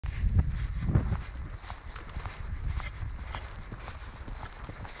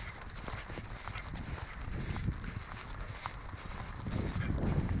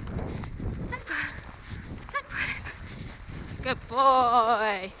Good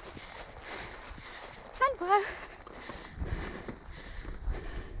boy. Handbrake.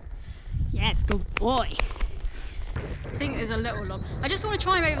 Yes, good boy. I think there's a little lob. I just want to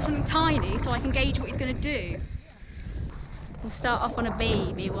try him over something tiny so I can gauge what he's going to do. We'll start off on a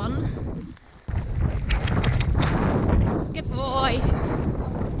baby one. Good boy.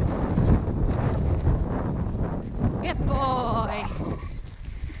 Good boy.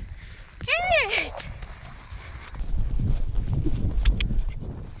 Good.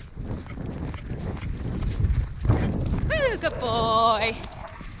 Ooh, good boy.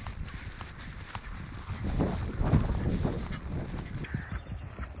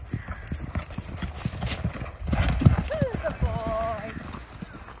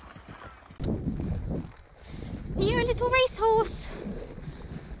 Are you a little racehorse?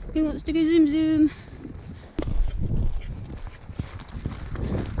 Who wants to go zoom zoom?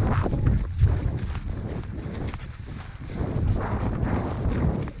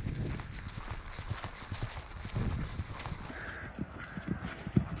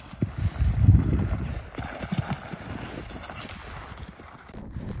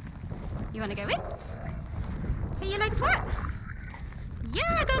 You want to go in? Are your legs wet?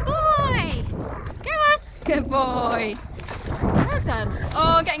 Yeah, good boy! Go on! Good boy! Well done.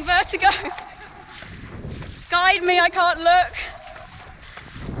 Oh, I'm getting vertigo. Guide me, I can't look.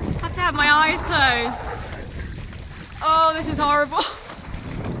 I have to have my eyes closed. Oh, this is horrible.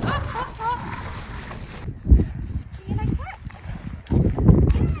 Are your legs wet?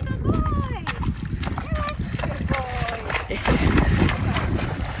 Yeah, good boy! Go on. Good boy!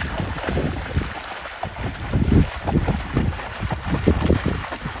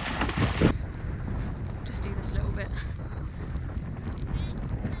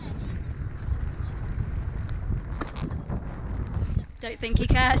 Don't think he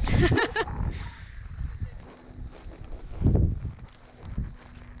cares.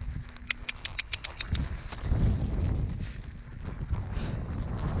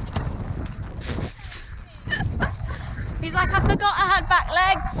 He's like, I forgot I had back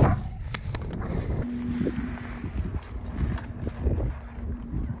legs.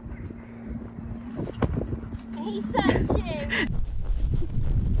 He's so cute.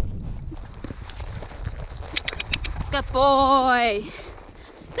 Good boy.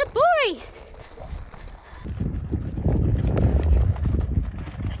 Good boy.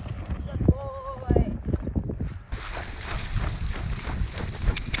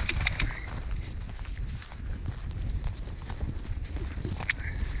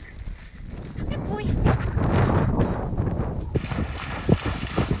 Good boy.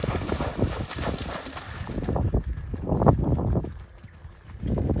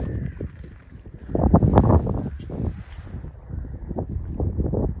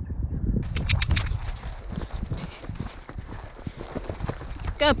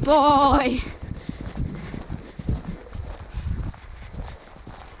 Good boy. Good boy.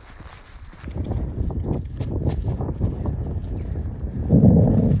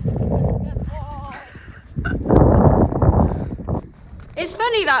 It's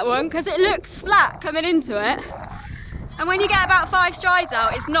funny that one because it looks flat coming into it, and when you get about 5 strides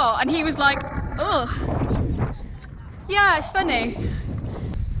out it's not, and he was like, oh. Yeah, it's funny.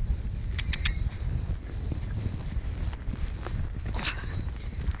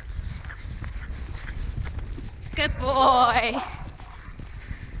 Good boy.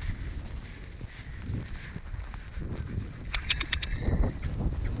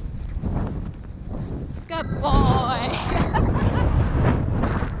 Good boy.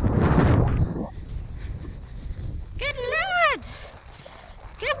 Good lad.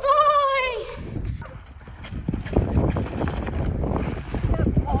 Good boy. Good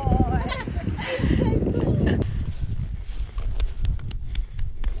boy. So cool.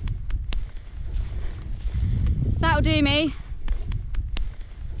 That'll do me.